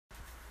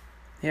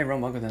Hey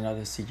everyone, welcome to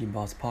another CG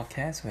Boss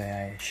podcast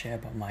where I share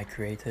about my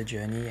creator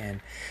journey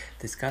and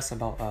discuss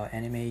about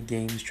anime,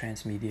 games,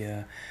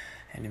 transmedia,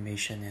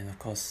 animation, and of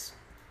course,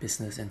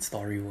 business and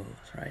story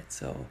worlds, right?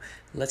 So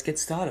let's get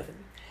started.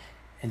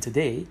 And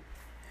today,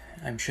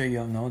 I'm sure you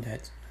all know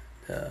that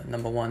the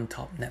number one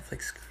top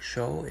Netflix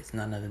show is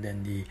none other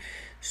than the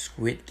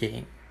Squid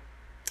Game,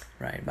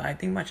 right? But I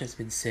think much has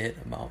been said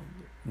about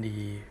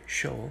the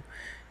show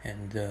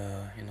and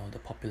the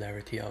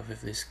popularity of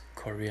this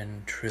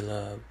Korean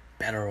thriller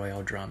battle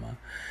royale drama.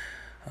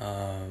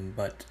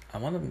 But I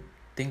want to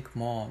think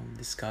more,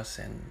 discuss,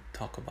 and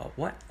talk about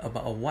a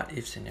what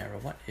if scenario.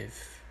 What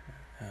if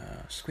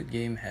Squid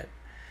Game had,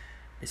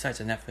 besides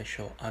a Netflix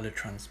show, other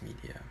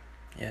transmedia?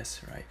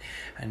 Yes, right.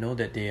 I know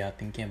that they are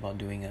thinking about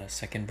doing a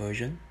second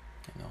version,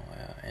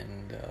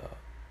 and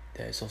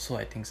there's also,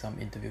 I think, some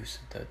interviews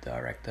the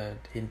director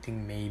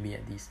hinting maybe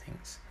at these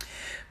things.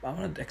 But I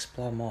want to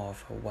explore more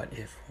of a what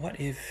if. What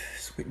if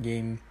Squid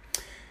Game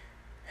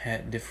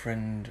had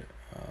different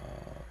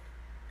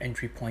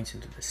entry points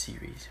into the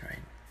series, right?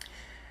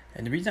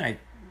 And the reason I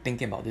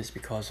thinking about this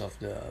because of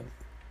the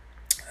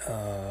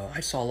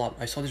I saw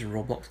this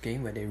Roblox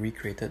game where they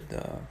recreated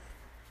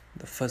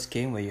the first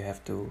game where you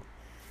have to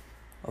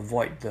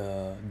avoid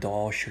the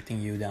door shooting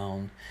you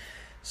down.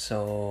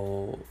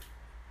 So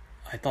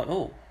I thought,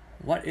 oh,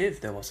 what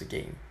if there was a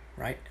game,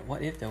 right?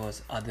 What if there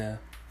was other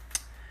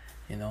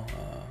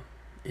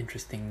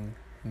interesting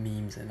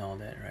memes and all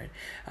that, right?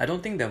 I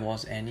don't think there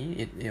was any.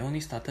 It only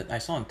started, I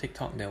saw on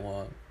TikTok there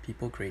were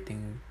people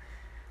creating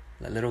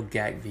like little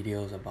gag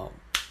videos about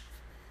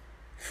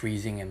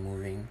freezing and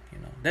moving.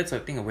 That's, I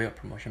think, a way of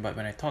promotion. But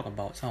when I talk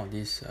about some of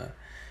these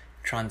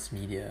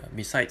transmedia,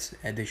 besides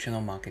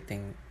additional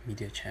marketing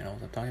media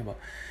channels, I'm talking about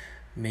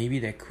maybe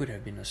there could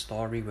have been a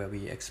story where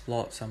we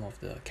explored some of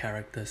the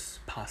characters'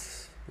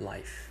 past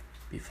life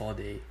before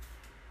they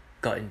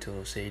got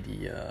into, say,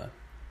 the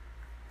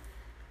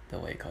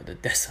what you call the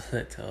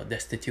desolate or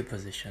destitute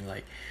position.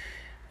 Like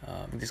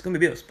there's gonna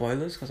be a bit of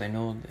spoilers because I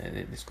know that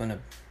it's gonna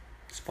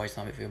spoil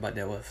some of it, but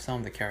there were some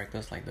of the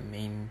characters, like the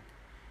main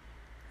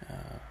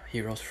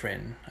hero's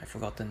friend. I've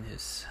forgotten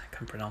I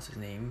can't pronounce his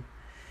name,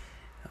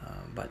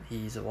 but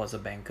he was a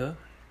banker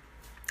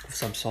of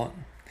some sort,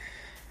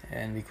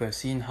 and we could have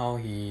seen how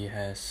he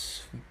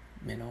has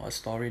a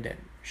story that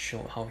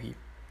showed how he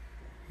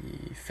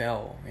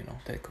fell.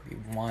 That could be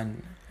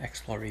one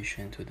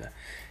exploration to the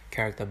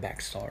character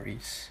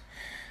backstories.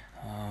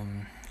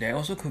 There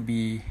also could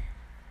be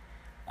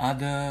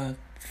other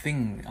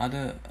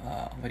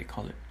what do you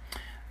call it,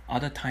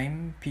 other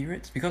time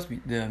periods, because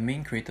the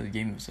main creator of the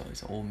game is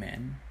an old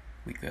man.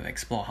 We could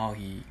explore how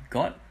he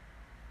got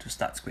to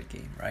start Squid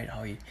Game, right?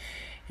 How it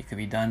could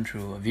be done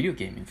through a video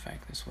game, in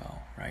fact, as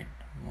well, right?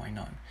 Why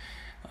not?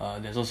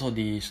 There's also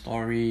the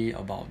story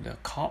about the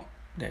cop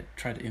that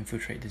tried to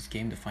infiltrate this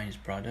game to find his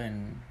brother,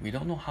 and we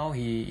don't know how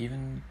he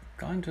even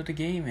got into the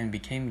game and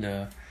became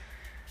the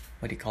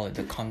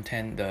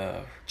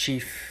the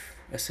chief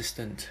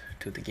assistant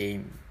to the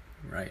game,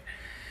 right?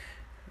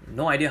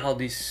 No idea how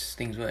these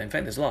things work. In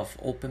fact, there's a lot of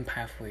open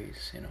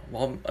pathways.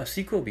 While a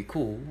sequel would be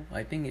cool,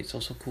 I think it's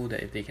also cool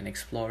that if they can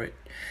explore it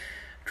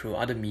through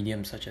other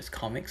mediums such as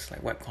comics,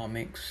 like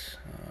webcomics,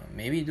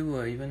 maybe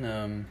do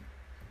even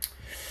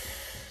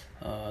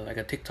like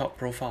a TikTok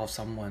profile of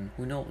someone,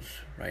 who knows,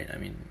 right? I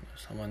mean,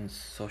 someone's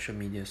social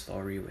media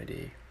story where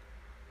they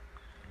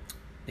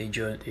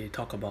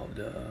talk about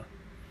the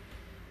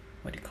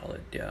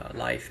their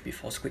life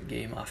before Squid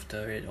Game,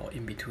 after it, or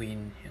in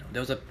between. There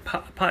was a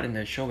part in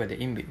the show where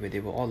they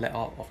were all let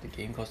out of the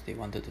game because they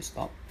wanted to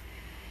stop.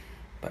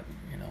 But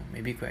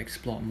maybe could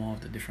explore more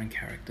of the different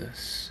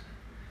characters,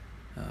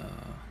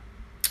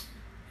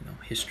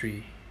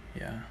 history,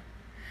 yeah.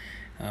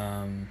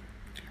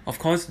 Of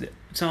course,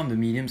 some of the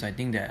mediums I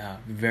think that are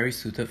very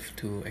suited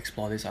to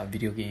explore this are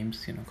video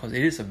games, because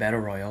it is a battle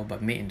royale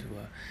but made into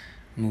a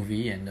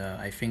movie, and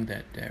I think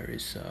that there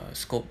is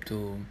scope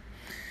to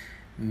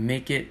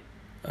make it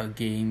a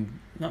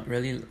game, not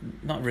really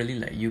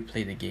like you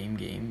play the game,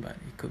 but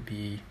it could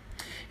be,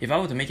 if I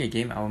were to make a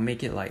game, I would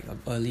make it like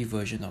an early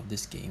version of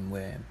this game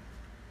where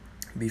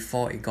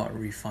before it got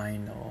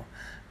refined, or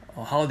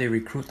how they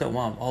recruited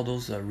one of all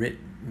those red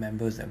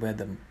members that wear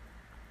the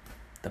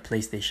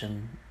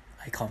PlayStation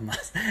icon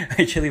mask.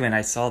 Actually, when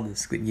I saw the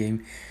Squid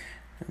Game,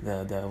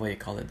 the what you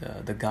call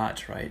it, the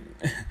guards, right?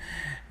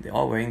 They're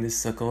all wearing this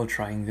circle,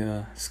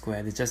 triangle,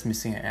 square. They're just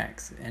missing an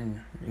X,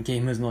 and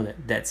gamers know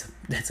that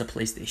that's a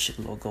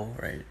PlayStation logo,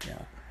 right?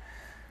 Yeah.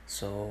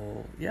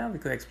 So yeah, we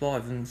could explore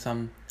even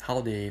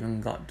how they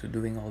even got to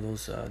doing all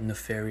those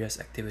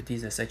nefarious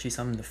activities. There's actually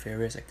some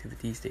nefarious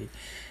activities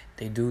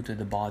they do to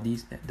the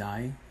bodies that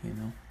die,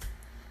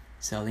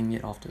 selling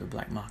it off to the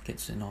black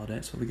markets and all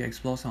that. So we can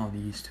explore some of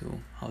these too,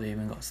 how they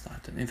even got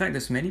started. In fact,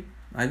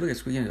 I look at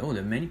Squid Game, there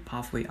are many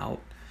pathway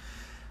out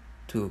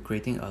to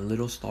creating a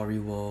little story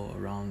world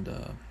around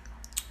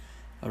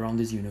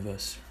this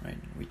universe, right?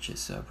 Which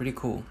is pretty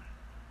cool.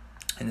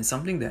 And it's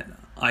something that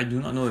I do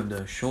not know if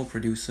the show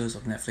producers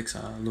of Netflix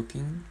are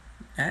looking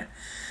at,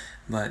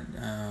 but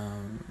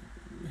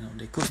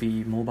They could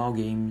be mobile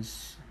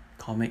games,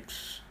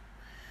 comics,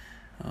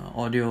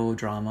 audio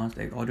dramas.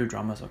 Like audio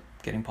dramas are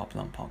getting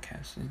popular on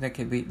podcasts.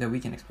 That we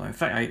can explore. In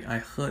fact,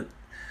 I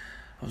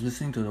was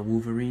listening to the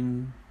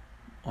Wolverine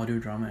audio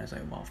drama. It's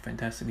like, wow,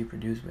 fantastically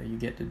produced, where you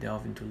get to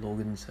delve into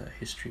Logan's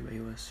history, where he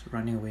was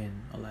running away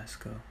in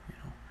Alaska.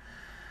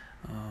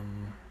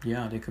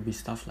 Yeah, there could be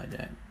stuff like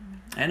that,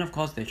 and of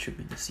course there should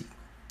be the sequel.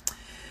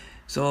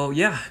 So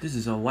yeah, this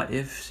is a what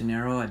if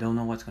scenario. I don't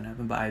know what's gonna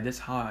happen, but that's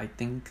how I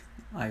think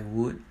I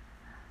would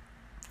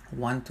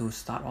want to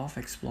start off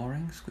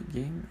exploring Squid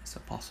Game as a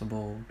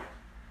possible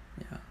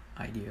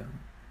idea.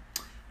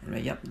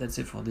 Anyway, yep, that's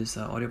it for this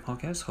audio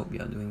podcast. Hope you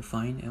are doing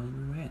fine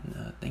everywhere,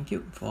 and thank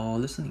you for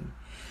listening.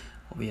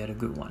 Hope you had a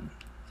good one.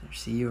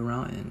 See you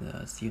around,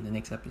 and see you in the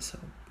next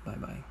episode. Bye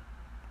bye.